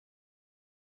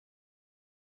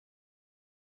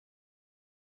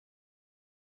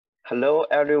Hello,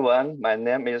 everyone. My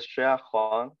name is Shihao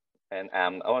Huang, and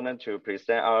I'm honored to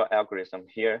present our algorithm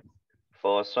here.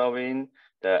 For solving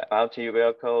the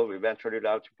multi-vehicle eventually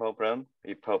routing problem,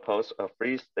 we propose a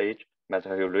three-stage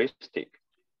Matheuristic.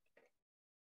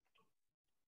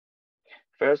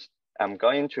 First, I'm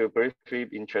going to briefly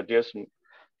introduce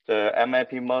the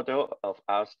MIP model of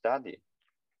our study.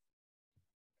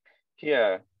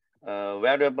 Here,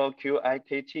 variable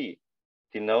QIKT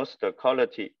denotes the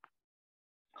quality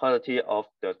of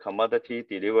the commodity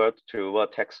delivered to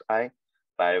vertex I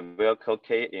by vehicle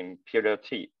K in period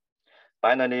T.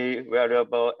 Finally,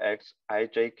 variable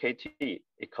xijkt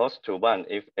equals to 1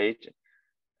 if ij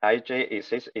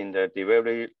exists in the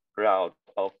delivery route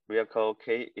of vehicle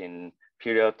K in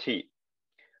period T.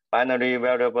 Finally,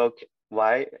 variable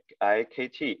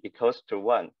yikt equals to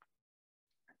 1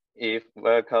 if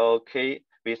vehicle K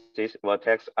visits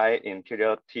vertex I in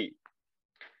period T.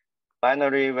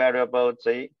 Finally, variable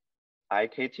jikt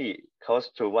equals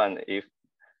to 1 if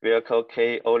vehicle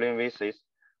K only visits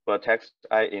vertex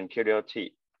I in period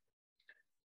T.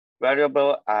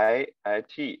 Variable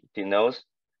iit denotes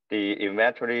the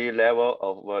inventory level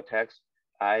of vertex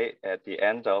I at the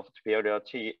end of period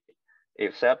T,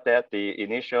 except that the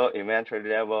initial inventory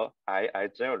level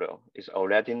ii0 is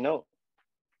already known.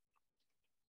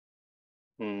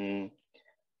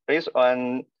 Based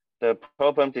on the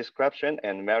problem description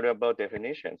and variable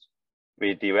definitions,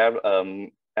 we developed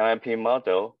an MIP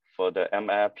model for the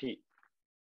MIP.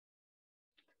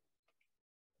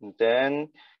 Then,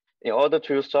 in order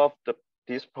to solve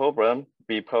this problem,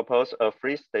 we propose a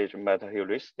three-stage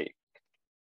Matheuristic.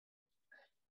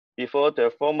 Before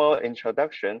the formal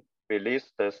introduction, we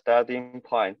list the starting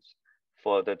points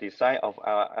for the design of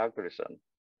our algorithm.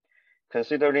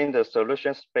 Considering the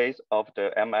solution space of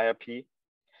the MIP,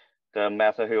 the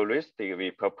Matheuristic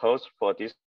we propose for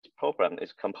this problem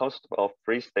is composed of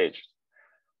three stages,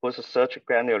 whose search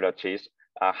granularities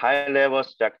are high-level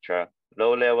structure,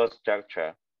 low-level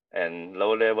structure, and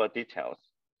low-level details,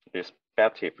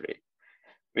 respectively.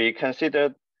 We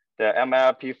consider the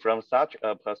MIP from such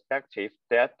a perspective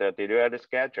that the delivery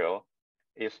schedule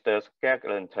is the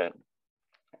skeleton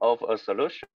of a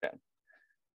solution.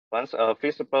 Once a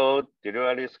feasible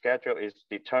delivery schedule is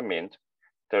determined,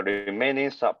 the remaining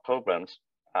subproblems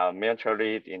are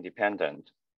mutually independent.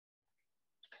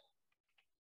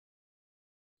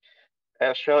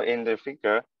 As shown in the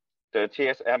figure, the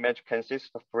TSMH consists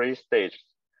of three stages.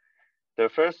 The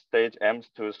first stage aims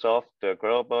to solve the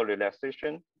global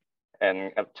relaxation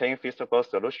and obtain feasible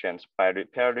solutions by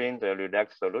repairing the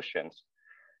relaxed solutions.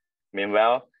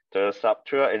 Meanwhile, the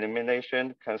subtool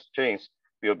elimination constraints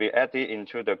will be added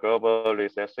into the global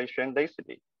relaxation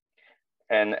lazily.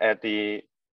 And at the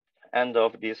end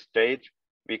of this stage,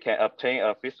 we can obtain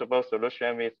a feasible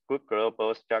solution with good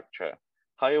global structure.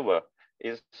 However,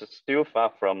 it's still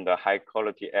far from the high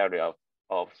quality area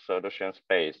of solution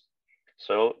space.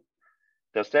 So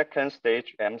the second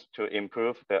stage aims to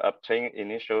improve the obtained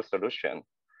initial solution.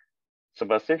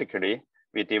 Specifically,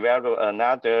 we develop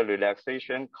another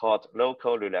relaxation called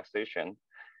local relaxation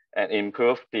and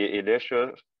improve the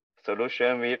initial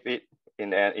solution with it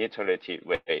in an iterative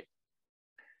way.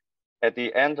 At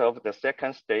the end of the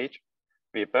second stage,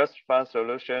 the best found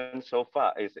solution so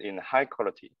far is in high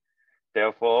quality.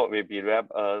 Therefore, we develop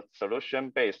a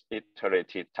solution-based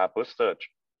iterative taboo search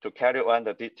to carry on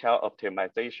the detailed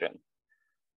optimization.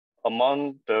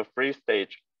 Among the three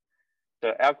stages,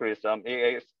 the algorithm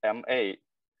EXMA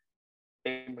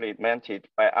implemented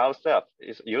by ourselves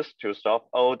is used to solve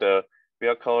all the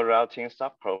vehicle routing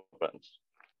subproblems.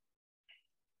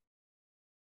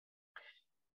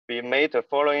 We made the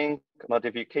following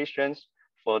modifications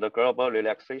for the global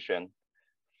relaxation.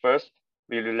 First,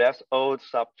 we relax all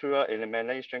subtool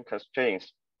elimination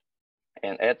constraints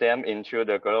and add them into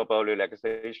the global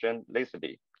relaxation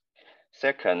lazily.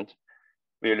 Second,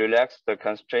 we relax the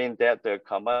constraint that the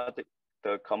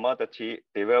commodity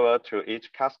delivered to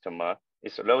each customer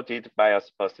is loaded by a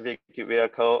specific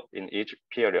vehicle in each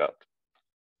period,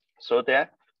 so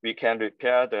that we can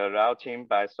repair the routing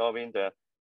by solving the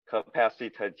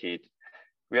capacitated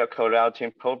vehicle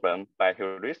routing problem by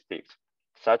heuristics,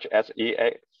 such as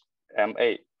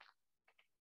EXMA.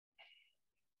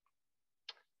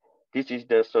 This is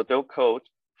the pseudocode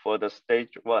for the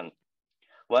stage 1.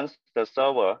 Once the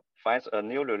solver finds a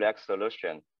new relaxed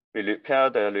solution, we repair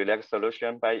the relaxed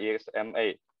solution by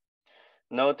EXMA.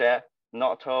 Note that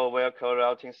not all vehicle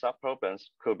routing subproblems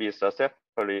could be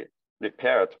successfully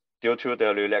repaired due to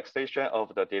the relaxation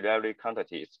of the delivery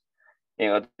quantities.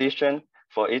 In addition,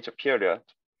 for each period,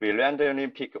 we randomly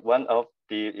pick one of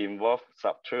the involved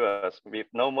subtools with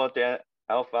no more than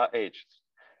alpha H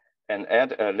and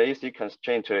add a lazy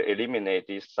constraint to eliminate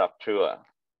this subtool.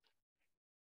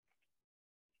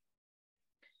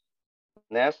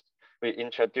 Next, we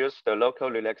introduced the local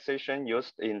relaxation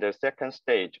used in the second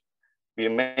stage. We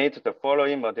made the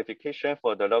following modification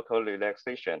for the local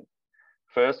relaxation.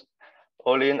 First,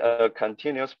 only a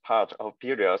continuous part of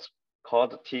periods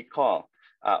called T-con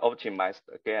are optimized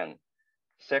again.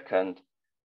 Second,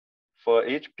 for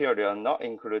each period not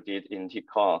included in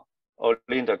T-con,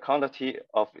 only the quantity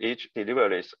of each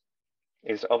deliveries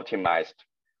is optimized,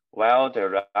 while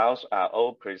the routes are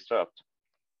all preserved.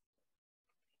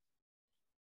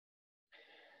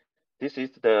 This is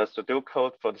the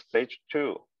pseudocode for the stage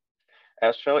 2.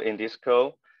 As shown in this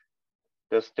code,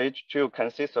 the stage 2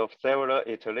 consists of several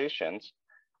iterations,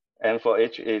 and for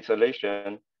each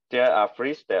iteration, there are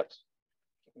 3 steps.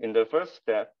 In the first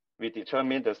step, we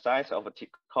determine the size of a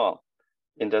T-con.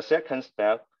 In the second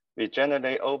step, we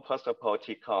generate all possible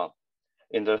T-con.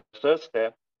 In the third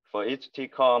step, for each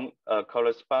T-con, a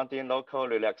corresponding local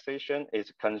relaxation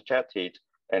is constructed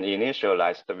and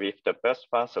initialized with the best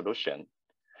fun solution.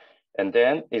 And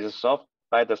then it is solved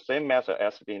by the same method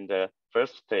as in the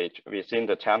first stage within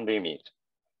the time limit,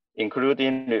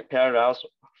 including repair routes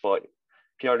for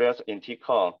periods in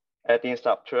T-con, adding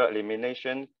subtool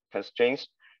elimination constraints,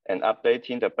 and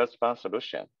updating the best fun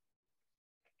solution.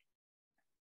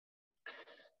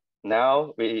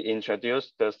 Now we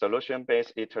introduce the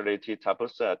solution-based iterative taboo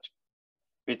search.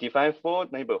 We define 4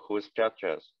 neighborhood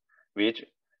structures, which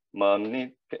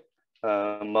manipulate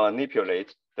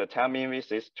the timing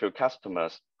visits to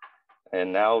customers.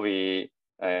 And now we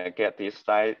get this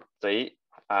size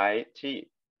ZIT.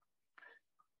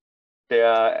 There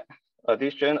are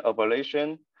addition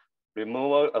operation,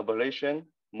 removal operation,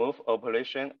 move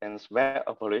operation, and swap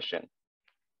operation.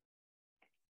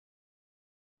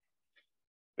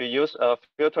 We use a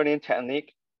filtering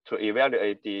technique to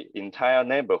evaluate the entire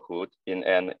neighborhood in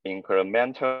an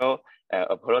incremental and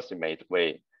approximate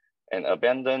way, and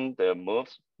abandon the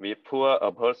moves with poor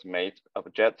approximate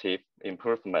objective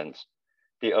improvements.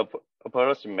 The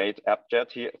approximate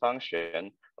objective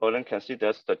function only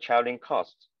considers the traveling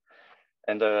costs,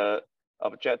 and the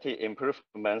objective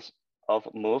improvements of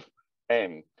move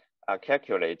M are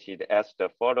calculated as the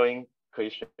following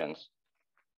equations.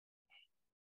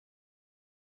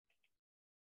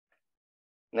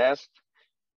 Next,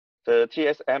 the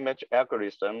TSMH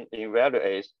algorithm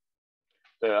evaluates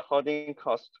the holding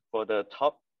cost for the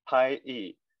top pi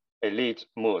E elite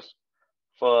moves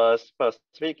for a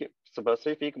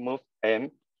specific move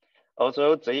M.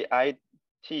 Although ZIT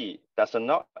does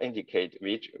not indicate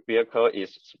which vehicle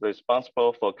is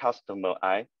responsible for customer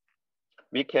I,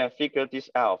 we can figure this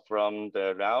out from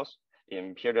the routes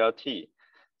in period T.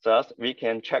 Thus, we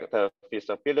can check the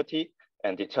feasibility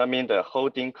and determine the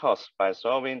holding cost by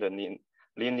solving the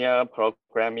linear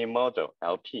programming model,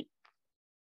 LP.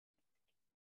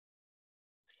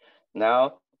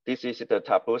 Now, this is the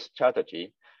taboo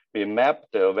strategy. We map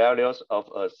the values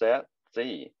of a set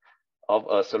Z of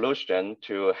a solution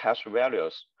to hash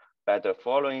values by the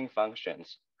following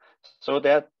functions, so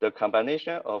that the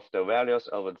combination of the values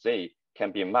of Z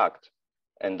can be marked,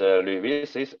 and the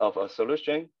revisits of a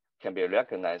solution can be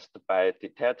recognized by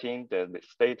detecting the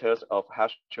status of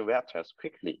hash vectors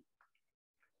quickly.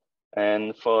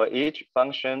 And for each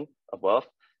function above,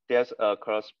 there's a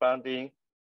corresponding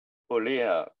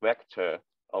Boolean vector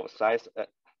of size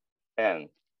n.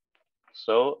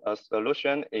 So a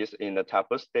solution is in the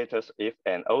taboo status if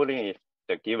and only if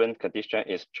the given condition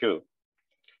is true.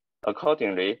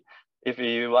 Accordingly, if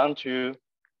you want to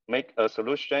make a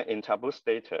solution in taboo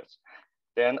status,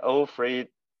 then all 3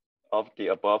 of the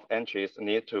above entries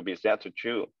need to be set to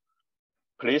true.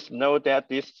 Please note that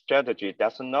this strategy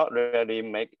does not really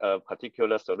make a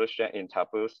particular solution in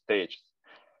taboo stages,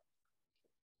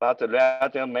 but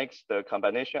rather makes the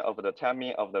combination of the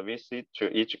timing of the visit to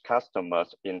each customer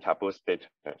in taboo status.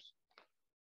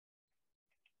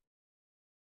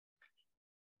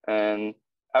 And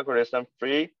algorithm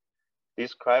 3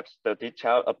 describes the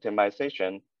detailed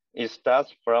optimization. It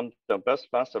starts from the best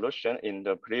fun solution in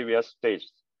the previous stage.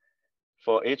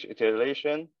 For each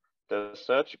iteration, the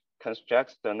search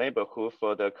constructs the neighborhood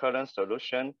for the current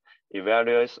solution,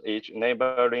 evaluates each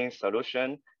neighboring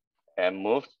solution, and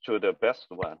moves to the best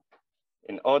one.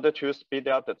 In order to speed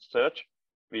up the search,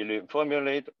 we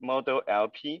reformulate model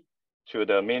LP to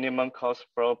the minimum cost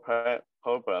flow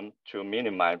problem to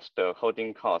minimize the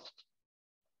holding cost.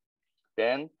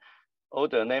 Then, all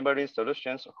the neighboring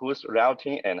solutions whose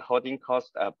routing and holding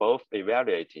costs are both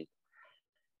evaluated.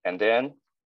 And then,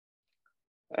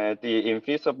 the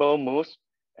infeasible moves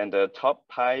and the top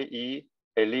pi E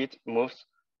elite moves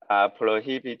are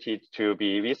prohibited to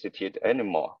be visited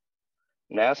anymore.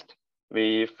 Next,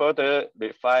 we further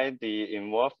refine the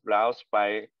involved routes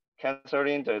by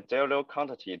canceling the zero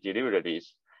quantity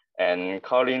deliveries and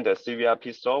calling the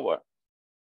CVRP solver.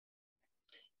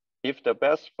 If the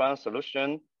best fund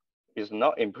solution is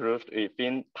not improved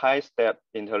within pi-step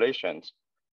iterations,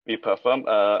 we perform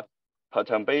a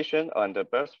perturbation on the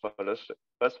best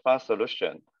fund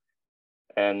solution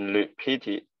and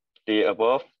repeat the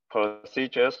above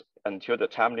procedures until the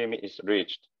time limit is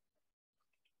reached.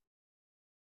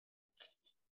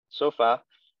 So far,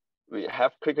 we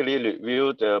have quickly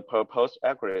reviewed the proposed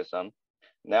algorithm.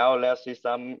 Now let's see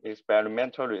some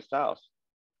experimental results.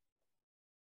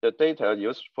 The data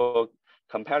used for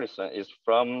comparison is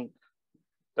from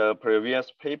the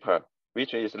previous paper,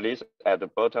 which is listed at the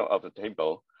bottom of the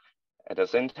table. At the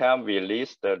same time, we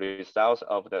list the results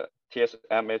of the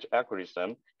TSMH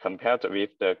algorithm compared with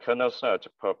the kernel search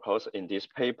proposed in this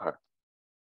paper.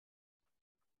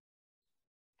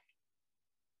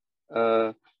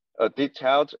 A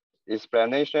detailed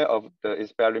explanation of the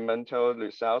experimental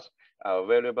results are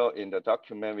available in the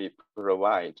document we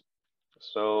provide.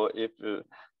 So if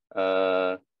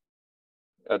a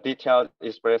detailed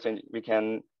expression, we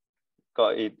can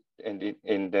got it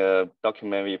in the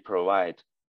document we provide.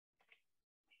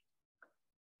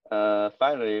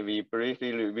 Finally, we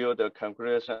briefly review the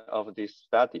conclusion of this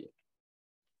study.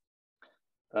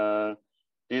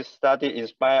 This study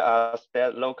inspired us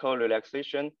that local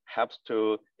relaxation helps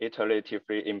to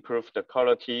iteratively improve the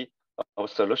quality of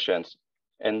solutions,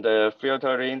 and the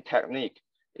filtering technique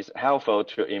is helpful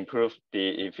to improve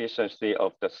the efficiency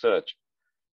of the search.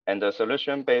 And the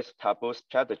solution-based taboo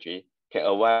strategy can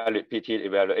avoid repeated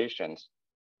evaluations.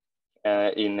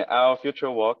 In our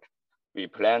future work, we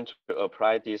plan to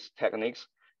apply these techniques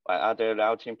on other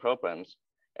routing problems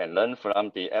and learn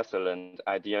from the excellent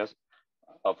ideas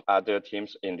of other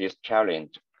teams in this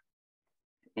challenge.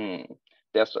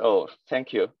 That's all.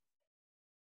 Thank you.